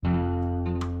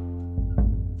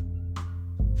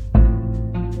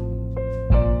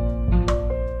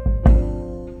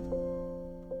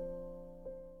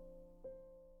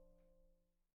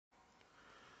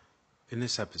In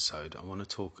this episode, I want to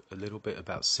talk a little bit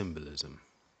about symbolism.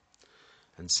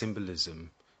 And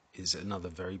symbolism is another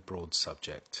very broad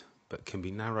subject, but can be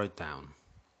narrowed down.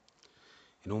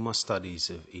 In all my studies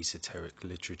of esoteric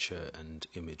literature and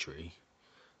imagery,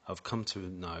 I've come to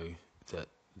know that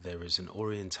there is an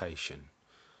orientation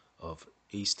of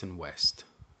east and west,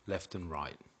 left and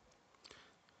right.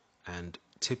 And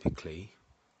typically,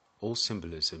 all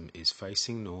symbolism is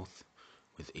facing north,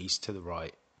 with east to the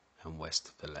right and west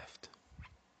to the left.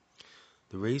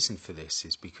 The reason for this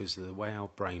is because of the way our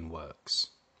brain works.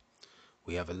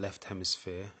 We have a left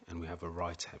hemisphere and we have a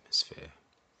right hemisphere.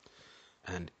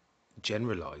 And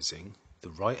generalizing, the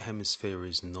right hemisphere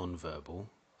is non-verbal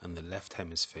and the left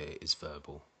hemisphere is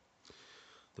verbal.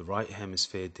 The right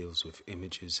hemisphere deals with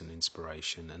images and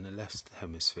inspiration, and the left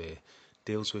hemisphere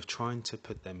deals with trying to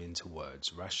put them into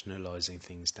words, rationalizing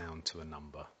things down to a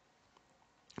number,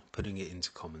 putting it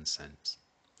into common sense.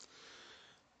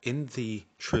 In the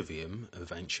trivium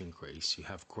of ancient Greece, you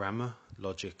have grammar,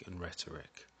 logic, and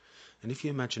rhetoric. And if you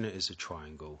imagine it as a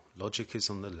triangle, logic is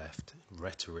on the left,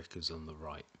 rhetoric is on the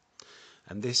right.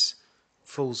 And this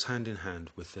falls hand in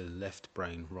hand with the left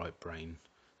brain, right brain,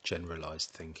 generalized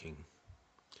thinking.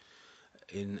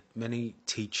 In many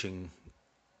teaching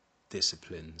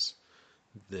disciplines,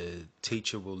 the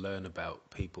teacher will learn about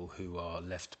people who are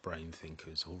left brain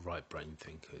thinkers or right brain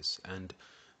thinkers and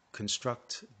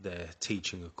construct their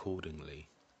teaching accordingly.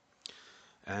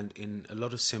 And in a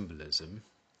lot of symbolism,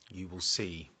 you will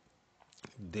see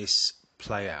this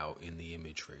play out in the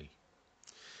imagery.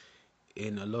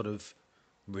 In a lot of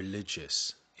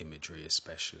religious imagery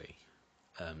especially,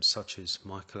 such as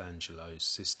Michelangelo's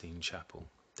Sistine Chapel,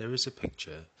 there is a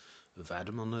picture of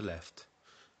Adam on the left,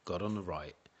 God on the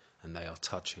right, and they are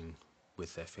touching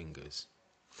with their fingers.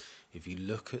 If you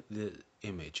look at the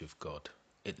image of God,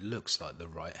 it looks like the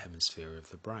right hemisphere of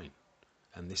the brain.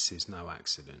 And this is no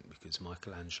accident, because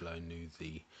Michelangelo knew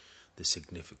the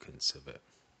significance of it.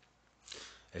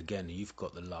 Again, you've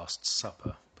got the Last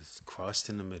Supper with Christ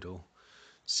in the middle,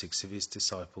 6 of his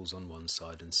disciples on one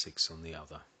side and 6 on the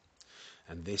other.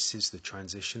 And this is the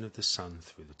transition of the sun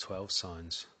through the 12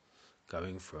 signs,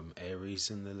 going from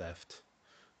Aries on the left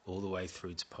all the way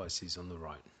through to Pisces on the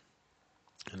right.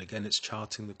 And again, it's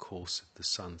charting the course of the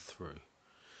sun through.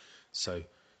 So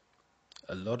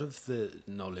a lot of the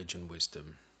knowledge and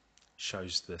wisdom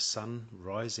shows the sun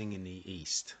rising in the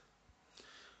east,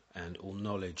 and all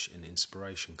knowledge and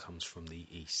inspiration comes from the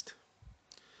east.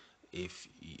 If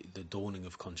the dawning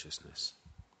of consciousness.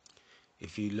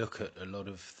 If you look at a lot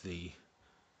of the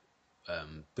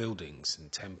buildings and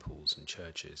temples and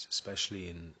churches, especially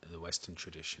in the Western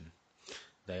tradition,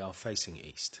 they are facing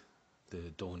east,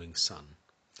 the dawning sun.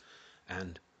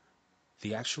 And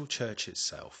the actual church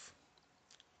itself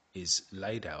is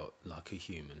laid out like a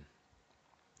human,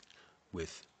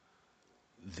 with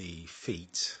the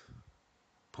feet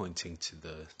pointing to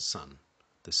the sun,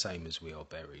 the same as we are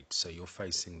buried. So you're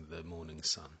facing the morning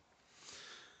sun.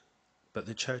 But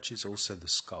the church is also the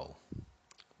skull,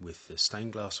 with the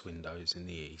stained glass windows in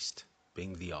the east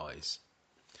being the eyes.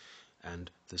 And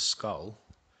the skull,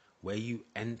 where you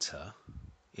enter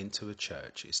into a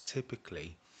church, is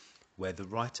typically where the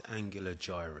right angular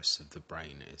gyrus of the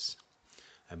brain is.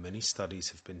 And many studies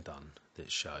have been done that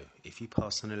show if you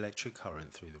pass an electric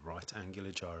current through the right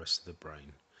angular gyrus of the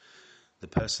brain, the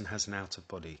person has an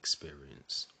out-of-body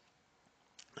experience.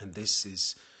 And this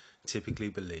is typically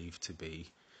believed to be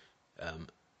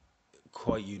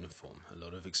quite uniform. A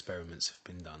lot of experiments have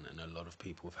been done and a lot of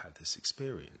people have had this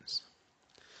experience.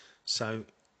 So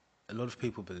a lot of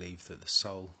people believe that the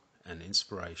soul and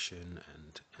inspiration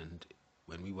and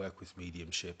when we work with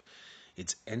mediumship,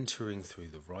 it's entering through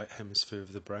the right hemisphere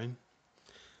of the brain,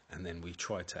 and then we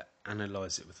try to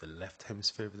analyze it with the left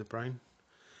hemisphere of the brain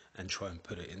and try and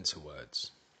put it into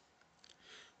words.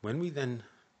 When we then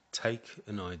take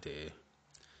an idea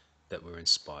that we're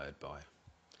inspired by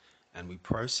and we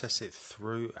process it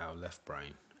through our left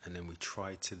brain, and then we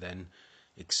try to then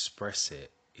express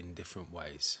it in different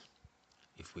ways.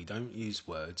 If we don't use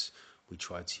words, we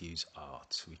try to use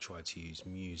art, we try to use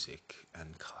music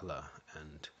and colour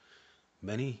and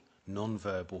many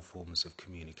non-verbal forms of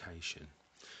communication.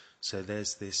 So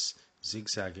there's this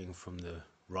zigzagging from the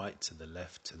right to the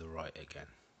left to the right again.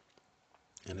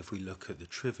 And if we look at the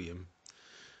trivium,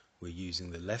 we're using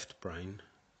the left brain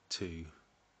to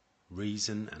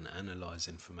reason and analyse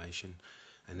information,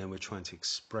 and then we're trying to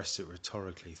express it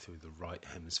rhetorically through the right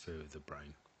hemisphere of the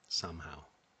brain, somehow.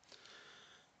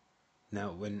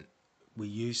 Now, when we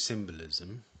use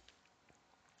symbolism,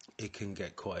 it can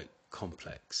get quite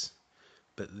complex,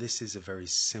 but this is a very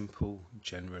simple,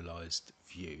 generalised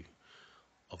view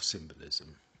of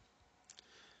symbolism.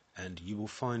 and you will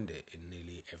find it in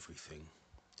nearly everything.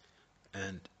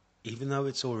 And even though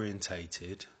it's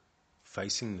orientated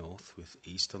facing north with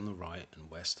east on the right and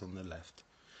west on the left,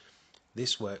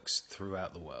 this works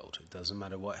throughout the world. It doesn't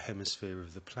matter what hemisphere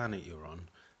of the planet you're on,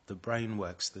 the brain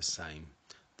works the same.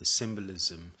 The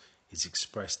symbolism is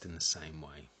expressed in the same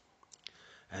way.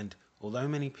 And although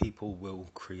many people will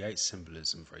create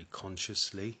symbolism very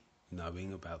consciously,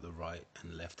 knowing about the right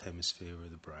and left hemisphere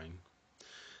of the brain,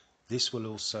 this will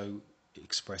also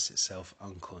express itself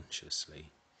unconsciously.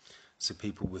 So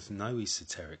people with no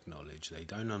esoteric knowledge, they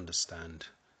don't understand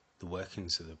the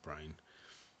workings of the brain,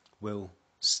 will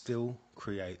still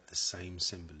create the same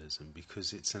symbolism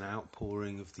because it's an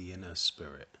outpouring of the inner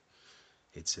spirit.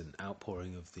 It's an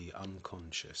outpouring of the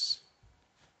unconscious.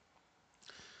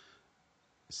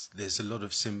 There's a lot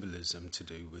of symbolism to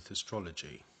do with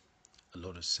astrology, a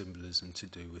lot of symbolism to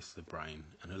do with the brain,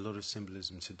 and a lot of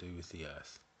symbolism to do with the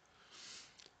earth.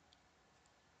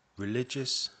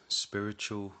 Religious,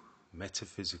 spiritual,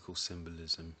 metaphysical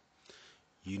symbolism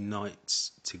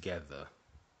unites together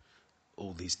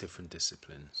all these different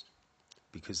disciplines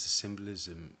because the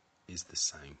symbolism is the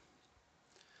same.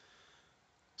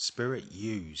 Spirit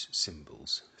use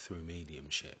symbols through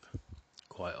mediumship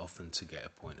quite often to get a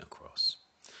point across,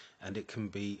 and it can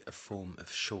be a form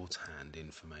of shorthand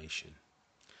information.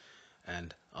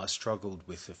 And I struggled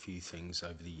with a few things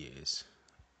over the years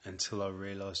until I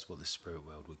realised what the spirit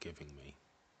world were giving me.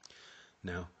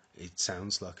 Now, it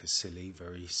sounds like a silly,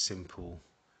 very simple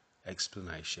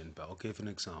explanation, but I'll give an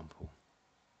example.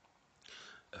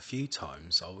 A few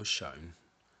times I was shown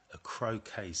a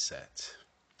croquet set,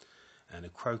 and a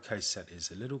croquet set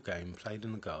is a little game played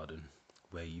in the garden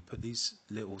where you put these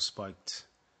little spiked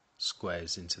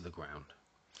squares into the ground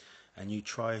and you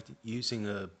try using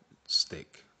a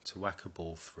stick to whack a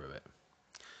ball through it.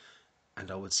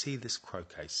 And I would see this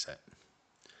croquet set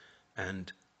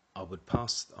and I would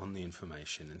pass on the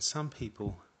information, and some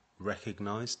people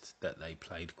recognized that they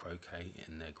played croquet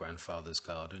in their grandfather's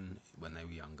garden when they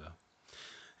were younger,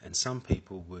 and some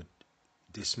people would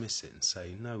dismiss it and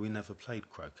say, no, we never played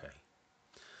croquet.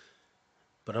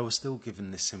 But I was still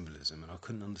given this symbolism and I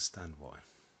couldn't understand why.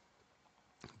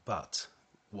 But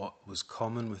what was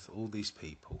common with all these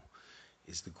people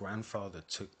is the grandfather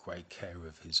took great care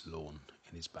of his lawn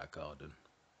in his back garden.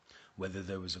 Whether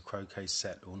there was a croquet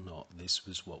set or not, this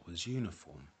was what was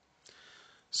uniform.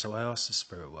 So I asked the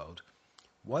spirit world,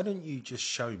 why don't you just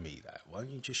show me that? Why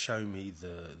don't you just show me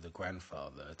the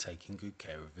grandfather taking good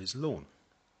care of his lawn?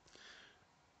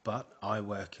 But I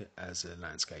work as a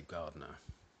landscape gardener.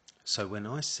 So when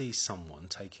I see someone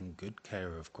taking good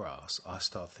care of grass, I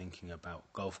start thinking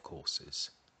about golf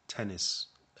courses, tennis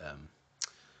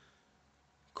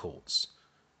courts,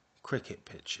 cricket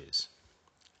pitches.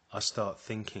 I start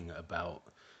thinking about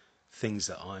things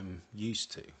that I'm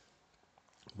used to,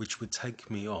 which would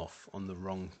take me off on the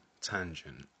wrong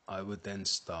tangent. I would then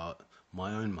start,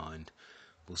 my own mind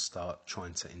will start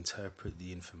trying to interpret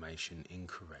the information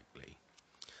incorrectly.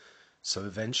 So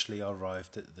eventually I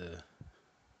arrived at the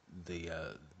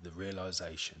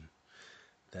realization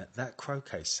that that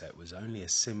croquet set was only a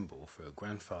symbol for a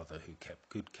grandfather who kept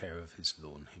good care of his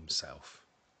lawn himself.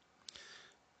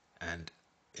 And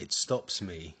it stops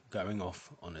me going off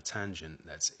on a tangent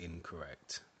that's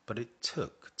incorrect. But it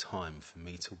took time for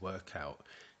me to work out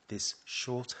this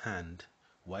shorthand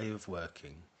way of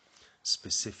working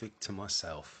specific to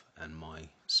myself and my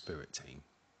spirit team.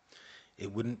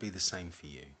 It wouldn't be the same for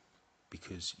you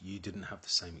because you didn't have the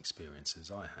same experience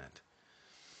as I had.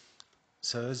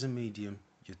 So as a medium,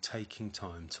 you're taking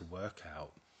time to work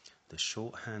out the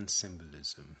shorthand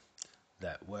symbolism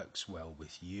that works well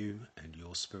with you and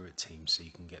your spirit team so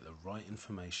you can get the right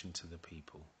information to the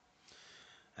people.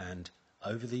 And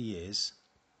over the years,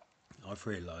 I've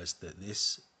realised that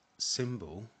this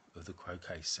symbol of the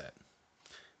croquet set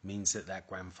means that that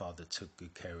grandfather took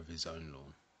good care of his own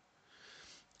lawn.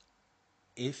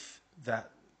 If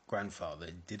that grandfather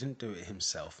didn't do it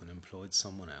himself and employed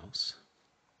someone else,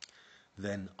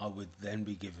 then I would then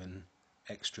be given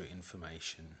extra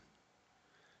information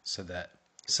so that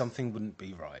something wouldn't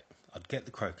be right. I'd get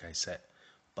the croquet set,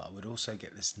 but I would also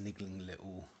get this niggling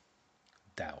little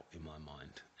doubt in my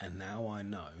mind. And now I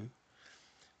know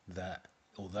that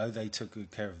although they took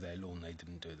good care of their lawn, they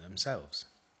didn't do it themselves.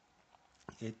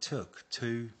 It took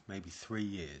 2, maybe 3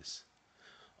 years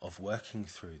of working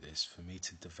through this for me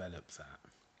to develop that.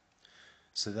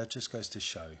 So that just goes to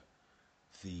show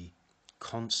the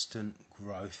constant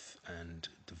growth and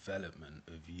development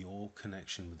of your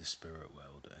connection with the spirit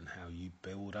world and how you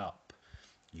build up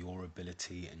your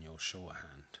ability and your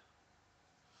shorthand.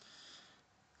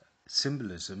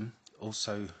 Symbolism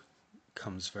also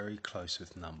comes very close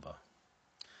with number,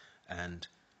 and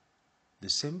the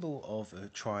symbol of a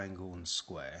triangle and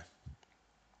square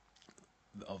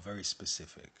are very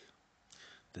specific.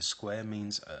 The square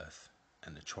means earth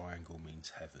and the triangle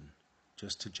means heaven,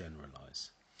 just to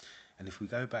generalize. And if we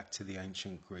go back to the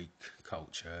ancient Greek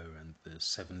culture and the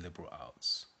 7 liberal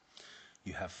arts,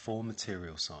 you have 4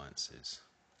 material sciences: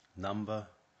 number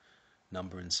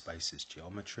in space is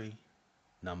geometry,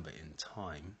 number in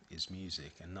time is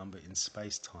music, and number in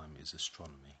space-time is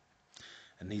astronomy.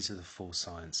 And these are the 4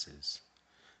 sciences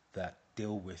that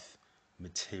deal with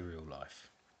material life.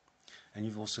 And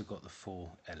you've also got the 4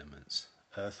 elements: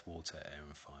 earth, water, air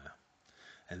and fire.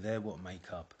 And they're what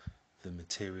make up the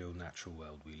material natural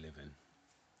world we live in.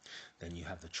 Then you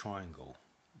have the triangle,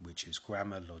 which is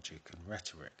grammar, logic and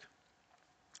rhetoric.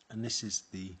 And this is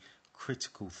the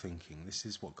critical thinking. This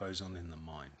is what goes on in the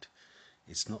mind.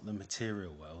 It's not the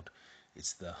material world,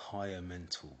 it's the higher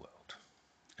mental world.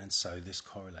 And so this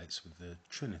correlates with the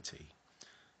Trinity.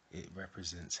 It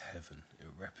represents heaven. It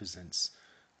represents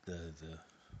the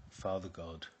Father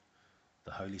God,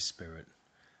 the Holy Spirit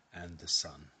and the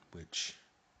Son, which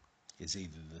is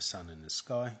either the sun in the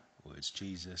sky, or it's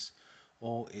Jesus,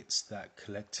 or it's that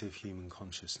collective human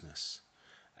consciousness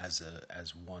as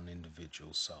one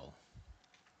individual soul.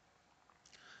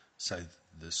 So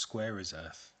the square is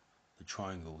earth, the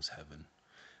triangle is heaven,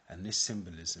 and this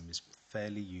symbolism is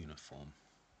fairly uniform.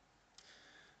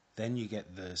 Then you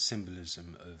get the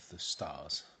symbolism of the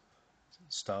stars.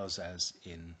 Stars as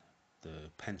in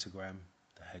the pentagram,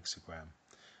 the hexagram,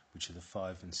 which are the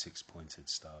 5 and 6 pointed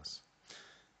stars.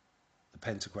 The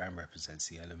pentagram represents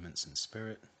the elements and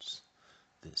spirits.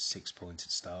 The 6 pointed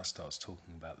star starts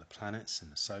talking about the planets in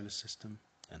the solar system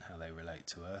and how they relate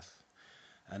to Earth.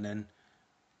 And then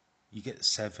you get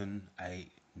 7, 8,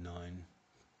 9,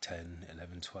 10,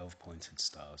 11, 12 pointed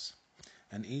stars.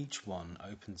 And each one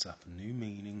opens up a new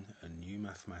meaning, a new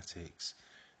mathematics,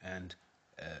 and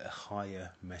a higher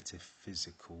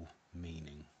metaphysical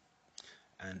meaning.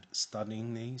 And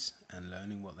studying these and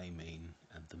learning what they mean,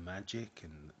 and the magic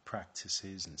and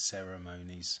practices and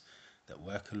ceremonies that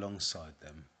work alongside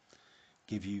them,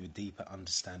 give you a deeper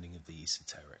understanding of the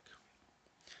esoteric.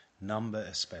 Number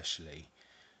especially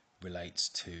relates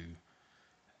to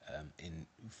in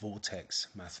vortex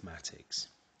mathematics.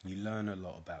 You learn a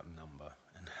lot about number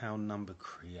and how number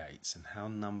creates and how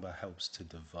number helps to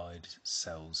divide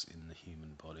cells in the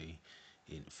human body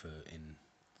in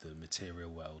the material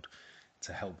world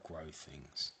to help grow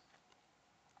things.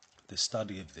 The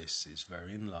study of this is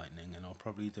very enlightening, and I'll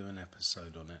probably do an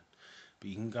episode on it, but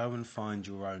you can go and find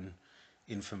your own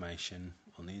information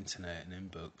on the internet and in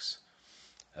books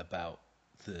about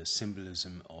the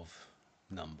symbolism of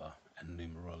number and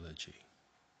numerology.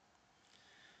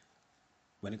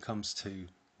 When it comes to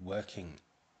working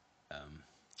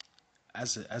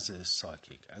as a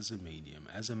psychic, as a medium,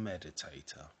 as a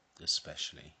meditator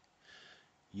especially,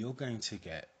 you're going to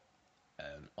get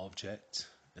an object,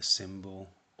 a symbol,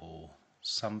 or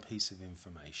some piece of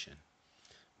information,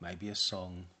 maybe a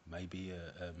song, maybe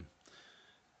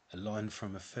a line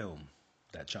from a film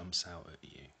that jumps out at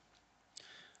you.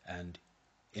 And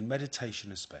in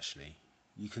meditation especially,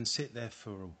 you can sit there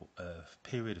for a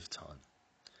period of time,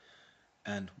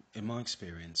 and in my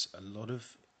experience, a lot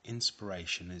of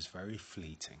inspiration is very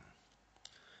fleeting.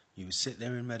 You will sit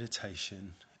there in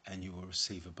meditation and you will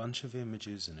receive a bunch of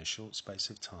images in a short space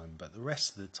of time, but the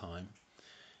rest of the time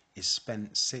is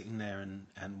spent sitting there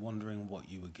and wondering what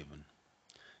you were given,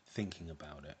 thinking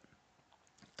about it,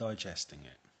 digesting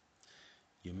it.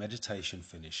 Your meditation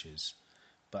finishes,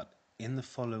 but in the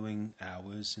following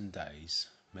hours and days,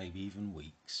 maybe even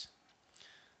weeks,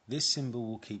 this symbol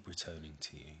will keep returning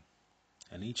to you.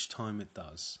 And each time it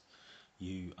does,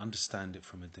 you understand it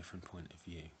from a different point of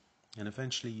view. And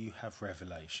eventually you have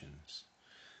revelations.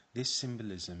 This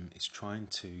symbolism is trying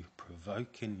to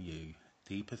provoke in you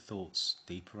deeper thoughts,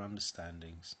 deeper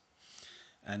understandings,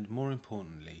 and more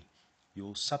importantly,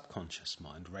 your subconscious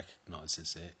mind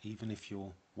recognizes it even if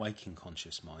your waking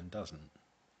conscious mind doesn't.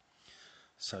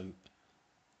 So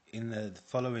in the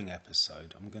following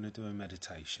episode, I'm going to do a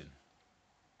meditation.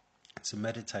 It's a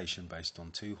meditation based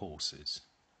on 2 horses.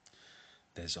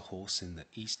 There's a horse in the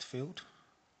east field,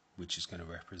 which is going to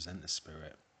represent the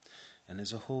spirit, and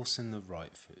there's a horse in the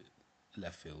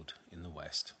left field in the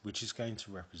west, which is going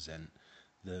to represent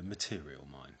the material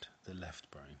mind, the left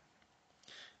brain.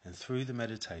 And through the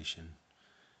meditation,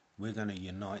 we're going to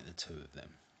unite the 2 of them.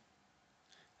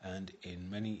 And in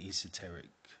many esoteric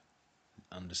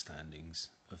understandings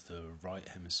of the right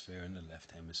hemisphere and the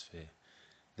left hemisphere,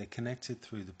 they're connected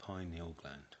through the pineal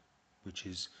gland, which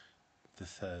is the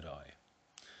 3rd eye.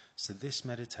 So this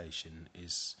meditation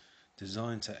is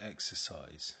designed to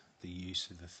exercise the use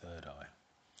of the third eye,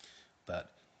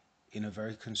 but in a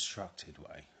very constructed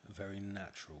way, a very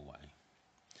natural way.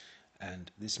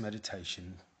 And this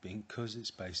meditation, because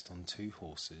it's based on two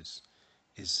horses,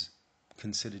 is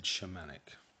considered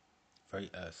shamanic, very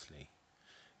earthly.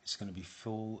 It's going to be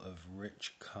full of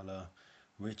rich colour,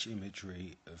 rich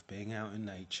imagery of being out in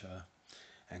nature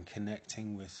and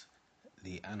connecting with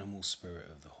the animal spirit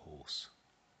of the horse.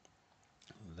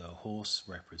 The horse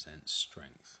represents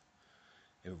strength.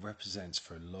 It represents,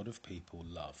 for a lot of people,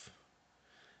 love.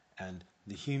 And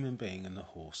the human being and the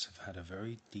horse have had a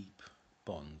very deep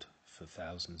bond for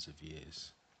thousands of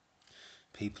years.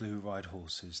 People who ride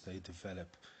horses, they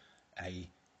develop a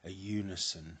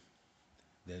unison.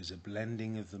 There's a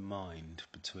blending of the mind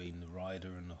between the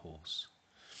rider and the horse.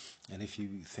 And if you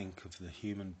think of the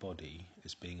human body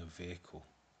as being a vehicle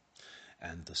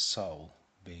and the soul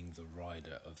being the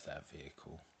rider of that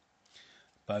vehicle,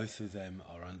 both of them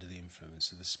are under the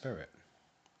influence of the spirit.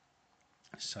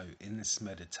 So in this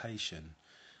meditation,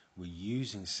 we're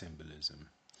using symbolism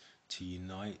to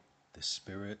unite the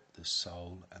spirit, the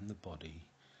soul, and the body,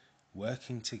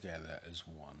 working together as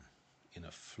one, in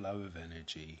a flow of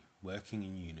energy, working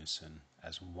in unison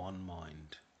as one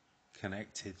mind,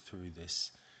 connected through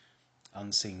this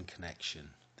unseen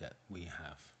connection that we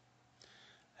have.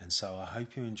 And so I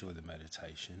hope you enjoy the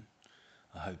meditation.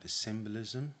 I hope the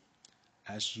symbolism,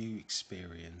 as you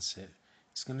experience it,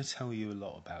 it's going to tell you a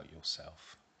lot about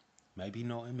yourself. Maybe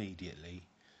not immediately,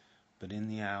 but in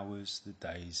the hours, the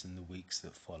days, and the weeks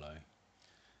that follow.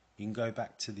 You can go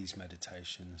back to these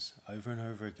meditations over and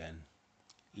over again.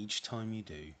 Each time you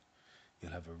do,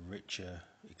 you'll have a richer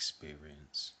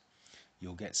experience.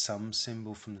 You'll get some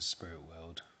symbol from the spirit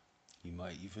world. You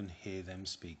might even hear them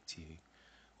speak to you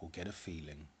or get a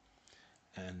feeling.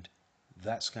 And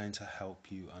that's going to help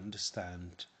you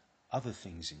understand other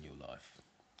things in your life,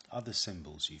 other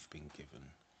symbols you've been given,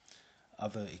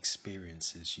 other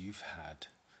experiences you've had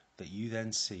that you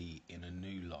then see in a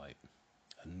new light,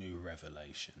 a new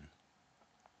revelation.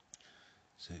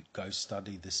 So go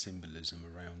study the symbolism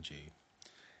around you.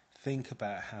 Think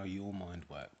about how your mind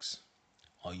works.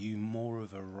 Are you more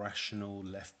of a rational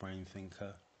left brain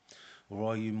thinker,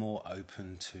 or are you more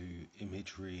open to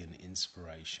imagery and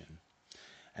inspiration?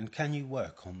 And can you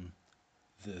work on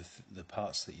the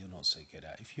parts that you're not so good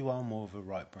at? If you are more of a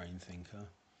right brain thinker,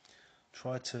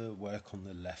 try to work on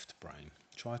the left brain.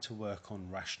 Try to work on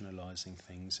rationalizing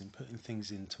things and putting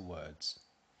things into words.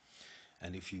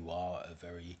 And if you are a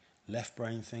very left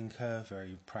brain thinker,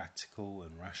 very practical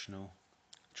and rational,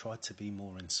 try to be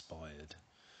more inspired.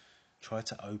 Try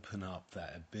to open up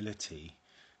that ability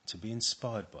to be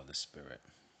inspired by the spirit,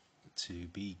 to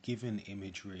be given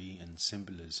imagery and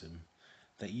symbolism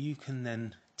that you can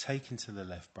then take into the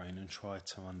left brain and try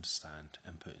to understand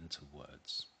and put into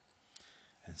words.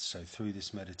 And so through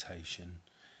this meditation,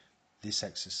 this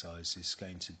exercise is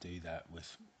going to do that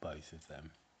with both of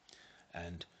them.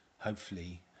 And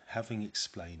hopefully, having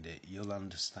explained it, you'll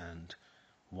understand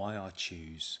why I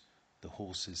choose the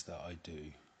horses that I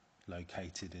do,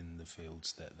 located in the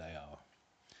fields that they are.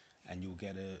 And you'll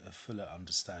get a fuller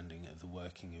understanding of the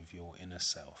working of your inner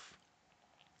self.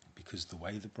 Because the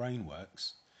way the brain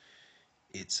works,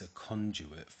 it's a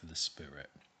conduit for the spirit.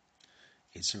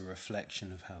 It's a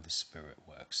reflection of how the spirit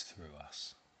works through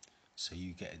us. So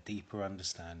you get a deeper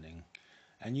understanding,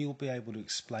 and you'll be able to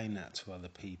explain that to other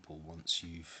people once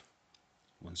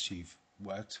you've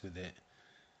worked with it,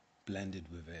 blended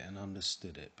with it, and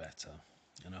understood it better.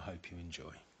 And I hope you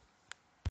enjoy.